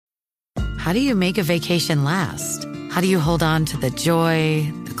how do you make a vacation last? How do you hold on to the joy,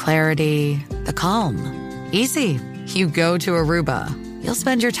 the clarity, the calm? Easy. You go to Aruba. You'll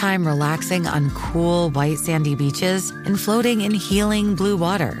spend your time relaxing on cool, white sandy beaches and floating in healing blue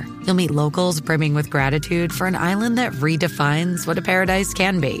water. You'll meet locals brimming with gratitude for an island that redefines what a paradise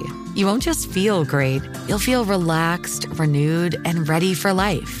can be. You won't just feel great, you'll feel relaxed, renewed, and ready for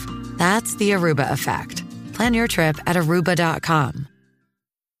life. That's the Aruba effect. Plan your trip at Aruba.com.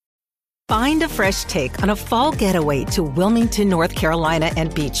 Find a fresh take on a fall getaway to Wilmington, North Carolina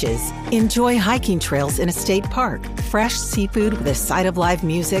and beaches. Enjoy hiking trails in a state park, fresh seafood with a side of live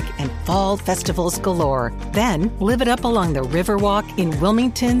music, and fall festivals galore. Then live it up along the Riverwalk in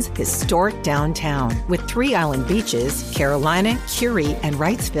Wilmington's historic downtown. With 3 island beaches, Carolina, Curie, and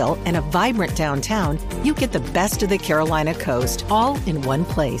Wrightsville, and a vibrant downtown, you get the best of the Carolina coast, all in one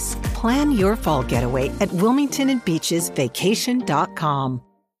place. Plan your fall getaway at WilmingtonandBeachesVacation.com.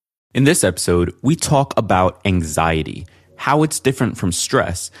 In this episode, we talk about anxiety, how it's different from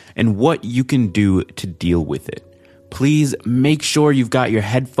stress, and what you can do to deal with it. Please make sure you've got your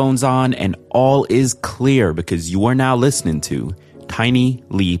headphones on and all is clear because you are now listening to Tiny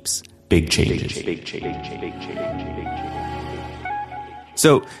Leaps, Big Changes.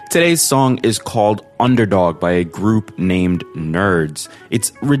 So today's song is called Underdog by a group named Nerds.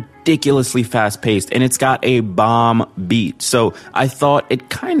 It's ridiculously fast-paced and it's got a bomb beat. So I thought it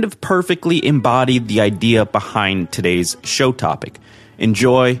kind of perfectly embodied the idea behind today's show topic.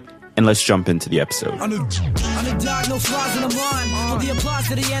 Enjoy, and let's jump into the episode. Underdog, no flaws in the rhyme. The applause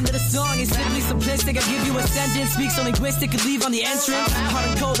to the end of the song is simply simplistic. I give you a sentence, speaks on linguistic, could leave on the entrance. Hot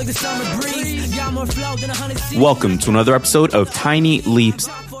and cold like the summer breeze. Got more flow than 100 seas. Welcome to another episode of Tiny Leaps,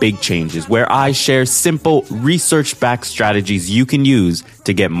 Big Changes, where I share simple, research-backed strategies you can use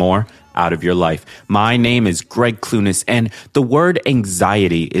to get more out of your life. My name is Greg Clunis, and the word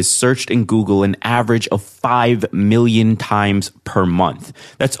anxiety is searched in Google an average of 5 million times per month.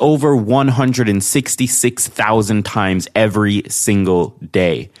 That's over 166,000 times every single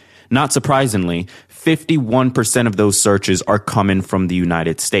day. Not surprisingly, 51% of those searches are coming from the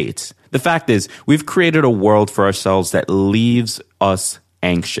United States. The fact is, we've created a world for ourselves that leaves us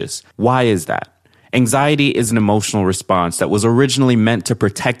anxious. Why is that? Anxiety is an emotional response that was originally meant to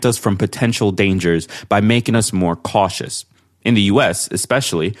protect us from potential dangers by making us more cautious. In the US,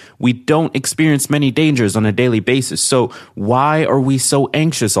 especially, we don't experience many dangers on a daily basis, so why are we so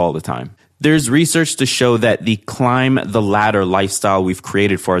anxious all the time? There's research to show that the climb the ladder lifestyle we've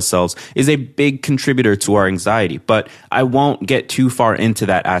created for ourselves is a big contributor to our anxiety, but I won't get too far into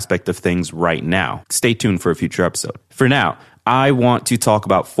that aspect of things right now. Stay tuned for a future episode. For now, I want to talk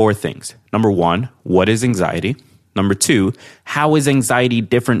about 4 things. Number 1, what is anxiety? Number 2, how is anxiety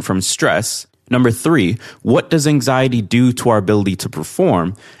different from stress? Number 3, what does anxiety do to our ability to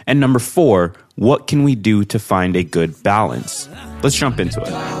perform? And number 4, what can we do to find a good balance? Let's jump into it.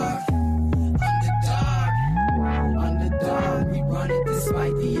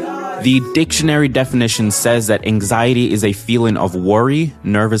 The dictionary definition says that anxiety is a feeling of worry,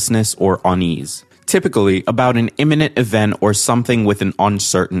 nervousness, or unease, typically about an imminent event or something with an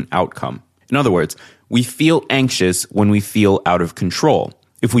uncertain outcome. In other words, we feel anxious when we feel out of control.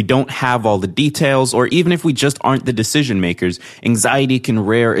 If we don't have all the details, or even if we just aren't the decision makers, anxiety can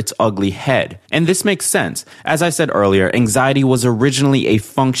rear its ugly head. And this makes sense. As I said earlier, anxiety was originally a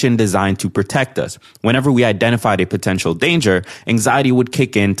function designed to protect us. Whenever we identified a potential danger, anxiety would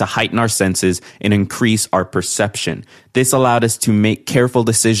kick in to heighten our senses and increase our perception. This allowed us to make careful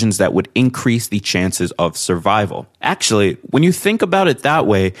decisions that would increase the chances of survival. Actually, when you think about it that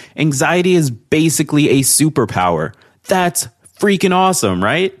way, anxiety is basically a superpower. That's freaking awesome,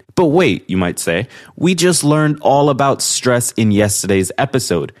 right? But wait, you might say, we just learned all about stress in yesterday's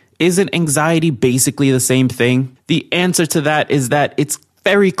episode. Isn't anxiety basically the same thing? The answer to that is that it's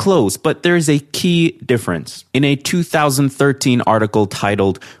very close, but there's a key difference. In a 2013 article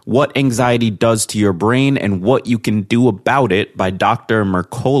titled What Anxiety Does to Your Brain and What You Can Do About It by Dr.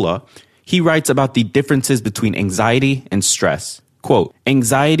 Mercola, he writes about the differences between anxiety and stress. Quote,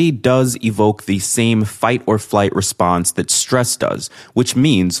 anxiety does evoke the same fight or flight response that stress does, which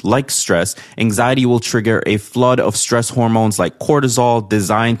means, like stress, anxiety will trigger a flood of stress hormones like cortisol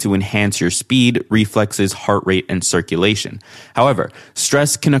designed to enhance your speed, reflexes, heart rate, and circulation. However,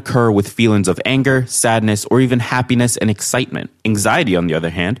 stress can occur with feelings of anger, sadness, or even happiness and excitement. Anxiety, on the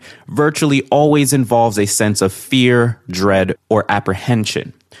other hand, virtually always involves a sense of fear, dread, or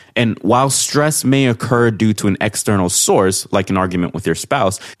apprehension. And while stress may occur due to an external source, like an argument with your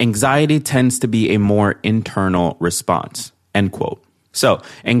spouse, anxiety tends to be a more internal response. End quote. So,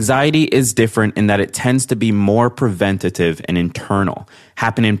 anxiety is different in that it tends to be more preventative and internal,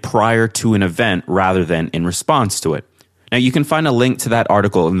 happening prior to an event rather than in response to it. Now, you can find a link to that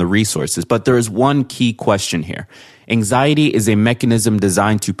article in the resources, but there is one key question here. Anxiety is a mechanism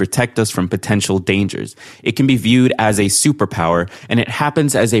designed to protect us from potential dangers. It can be viewed as a superpower, and it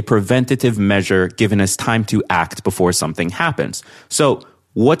happens as a preventative measure giving us time to act before something happens. So,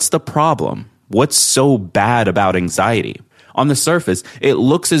 what's the problem? What's so bad about anxiety? On the surface, it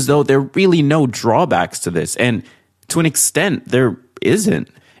looks as though there are really no drawbacks to this, and to an extent, there isn't.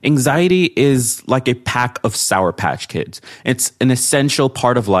 Anxiety is like a pack of Sour Patch Kids. It's an essential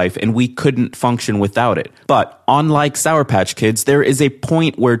part of life, and we couldn't function without it. But unlike Sour Patch Kids, there is a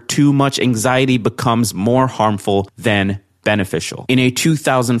point where too much anxiety becomes more harmful than beneficial. In a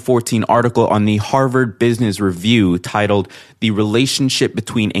 2014 article on the Harvard Business Review titled "The Relationship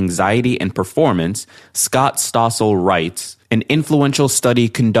Between Anxiety and Performance," Scott Stossel writes, an influential study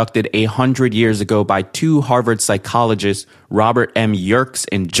conducted 100 years ago by two Harvard psychologists, Robert M. Yerkes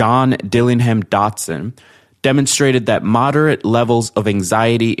and John Dillingham Dotson, demonstrated that moderate levels of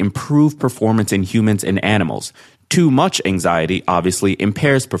anxiety improve performance in humans and animals. Too much anxiety obviously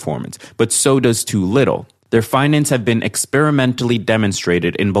impairs performance, but so does too little. Their findings have been experimentally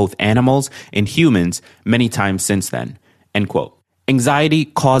demonstrated in both animals and humans many times since then. End quote. Anxiety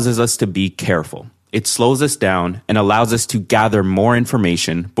causes us to be careful. It slows us down and allows us to gather more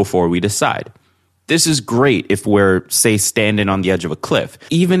information before we decide. This is great if we're, say, standing on the edge of a cliff.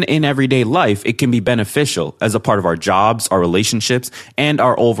 Even in everyday life, it can be beneficial as a part of our jobs, our relationships, and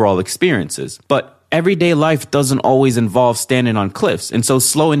our overall experiences. But everyday life doesn't always involve standing on cliffs, and so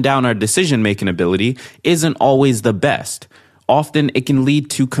slowing down our decision-making ability isn't always the best. Often it can lead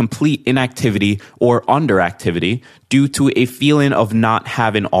to complete inactivity or underactivity due to a feeling of not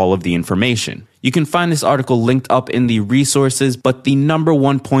having all of the information. You can find this article linked up in the resources, but the number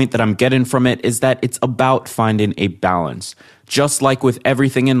one point that I'm getting from it is that it's about finding a balance. Just like with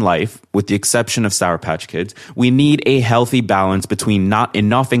everything in life, with the exception of Sour Patch Kids, we need a healthy balance between not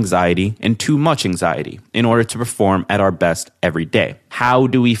enough anxiety and too much anxiety in order to perform at our best every day. How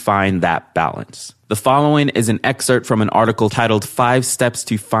do we find that balance? The following is an excerpt from an article titled 5 Steps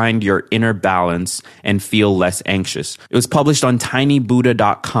to Find Your Inner Balance and Feel Less Anxious. It was published on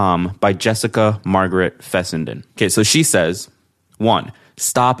tinybuddha.com by Jessica Margaret Fessenden. Okay, so she says, 1.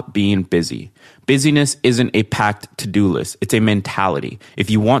 Stop being busy. Busyness isn't a packed to-do list. It's a mentality. If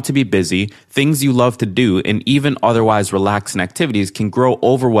you want to be busy, things you love to do and even otherwise relaxing activities can grow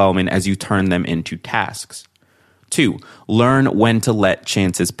overwhelming as you turn them into tasks. 2. Learn when to let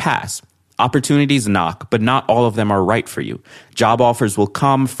chances pass. Opportunities knock, but not all of them are right for you. Job offers will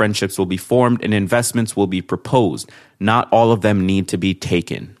come, friendships will be formed, and investments will be proposed. Not all of them need to be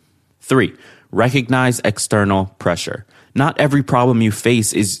taken. 3. Recognize external pressure. Not every problem you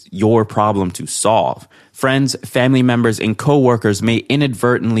face is your problem to solve. Friends, family members, and coworkers may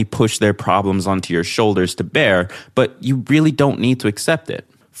inadvertently push their problems onto your shoulders to bear, but you really don't need to accept it.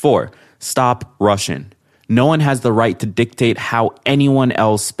 4. Stop rushing. No one has the right to dictate how anyone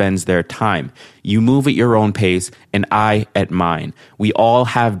else spends their time. You move at your own pace, and I at mine. We all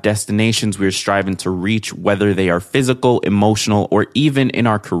have destinations we're striving to reach, whether they are physical, emotional, or even in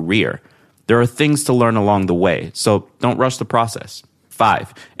our career. There are things to learn along the way, so don't rush the process.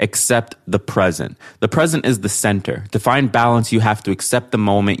 5. Accept the present. The present is the center. To find balance, you have to accept the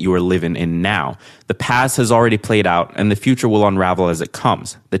moment you are living in now. The past has already played out, and the future will unravel as it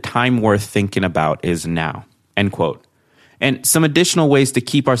comes. The time worth thinking about is now. End quote. And some additional ways to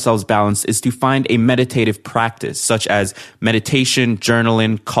keep ourselves balanced is to find a meditative practice, such as meditation,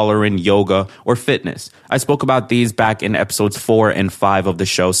 journaling, coloring, yoga, or fitness. I spoke about these back in episodes 4 and 5 of the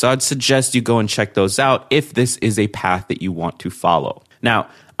show, so I'd suggest you go and check those out if this is a path that you want to follow. Now,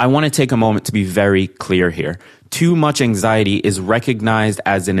 I want to take a moment to be very clear here. Too much anxiety is recognized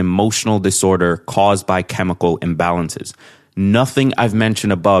as an emotional disorder caused by chemical imbalances. Nothing I've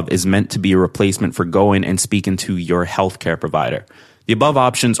mentioned above is meant to be a replacement for going and speaking to your healthcare provider. The above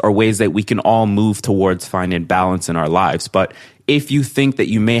options are ways that we can all move towards finding balance in our lives. But if you think that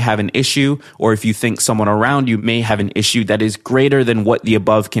you may have an issue, or if you think someone around you may have an issue that is greater than what the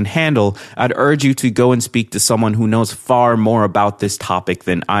above can handle, I'd urge you to go and speak to someone who knows far more about this topic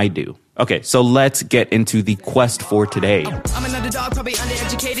than I do. Okay, so let's get into the quest for today. I'm an underdog, probably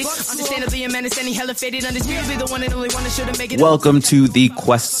undereducated, understandably a menace, and he hella faded, undisputably the one and only one that should have made it. Welcome to the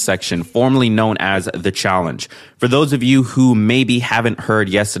quest section, formerly known as the challenge. For those of you who maybe haven't heard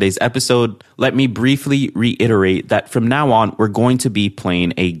yesterday's episode, let me briefly reiterate that from now on, we're going to be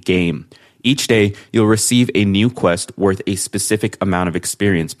playing a game. Each day, you'll receive a new quest worth a specific amount of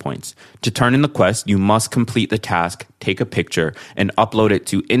experience points. To turn in the quest, you must complete the task, take a picture, and upload it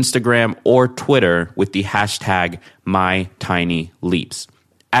to Instagram or Twitter with the hashtag MyTinyLeaps.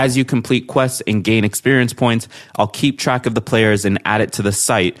 As you complete quests and gain experience points, I'll keep track of the players and add it to the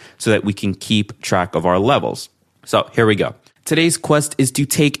site so that we can keep track of our levels. So here we go. Today's quest is to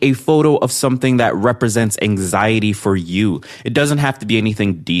take a photo of something that represents anxiety for you. It doesn't have to be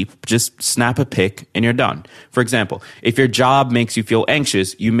anything deep. Just snap a pic and you're done. For example, if your job makes you feel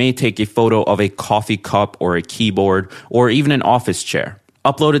anxious, you may take a photo of a coffee cup or a keyboard or even an office chair.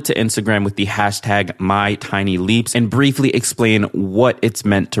 Upload it to Instagram with the hashtag MyTinyLeaps and briefly explain what it's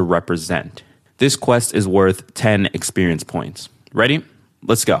meant to represent. This quest is worth 10 experience points. Ready?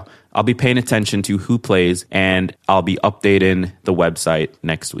 Let's go. I'll be paying attention to who plays, and I'll be updating the website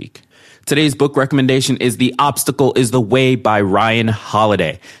next week. Today's book recommendation is The Obstacle is the Way by Ryan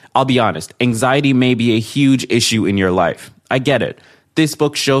Holiday. I'll be honest, anxiety may be a huge issue in your life. I get it. This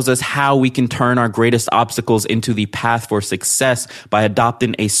book shows us how we can turn our greatest obstacles into the path for success by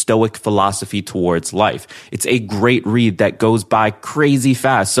adopting a stoic philosophy towards life. It's a great read that goes by crazy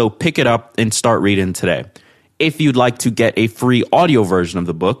fast, so pick it up and start reading today. If you'd like to get a free audio version of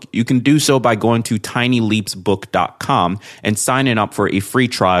the book, you can do so by going to tinyleapsbook.com and signing up for a free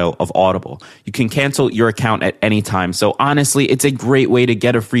trial of Audible. You can cancel your account at any time, so honestly, it's a great way to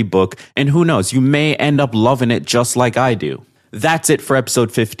get a free book, and who knows, you may end up loving it just like I do. That's it for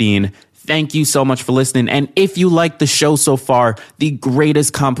episode 15. Thank you so much for listening, and if you like the show so far, the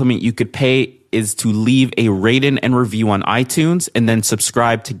greatest compliment you could pay is to leave a rating and review on iTunes and then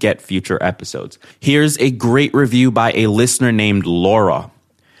subscribe to get future episodes. Here's a great review by a listener named Laura.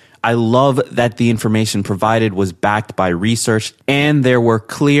 I love that the information provided was backed by research and there were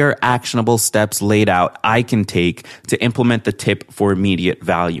clear, actionable steps laid out I can take to implement the tip for immediate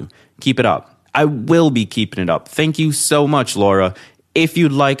value. Keep it up. I will be keeping it up. Thank you so much, Laura. If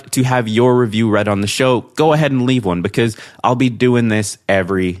you'd like to have your review read on the show, go ahead and leave one because I'll be doing this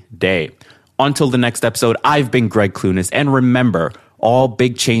every day. Until the next episode, I've been Greg Clunis, and remember, all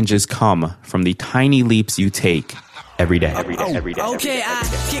big changes come from the tiny leaps you take every day. Okay,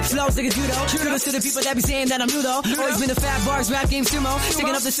 I kick flows like a judo. Kudos to the people that be saying that I'm new though. Always been a fat bars, rap game sumo.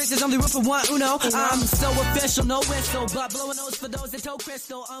 Sticking up the sixes on the roof for one uno. I'm so official, no whistle, but blowing nose for those that toe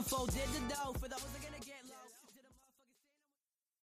crystal. Unfolded the dough for those that gonna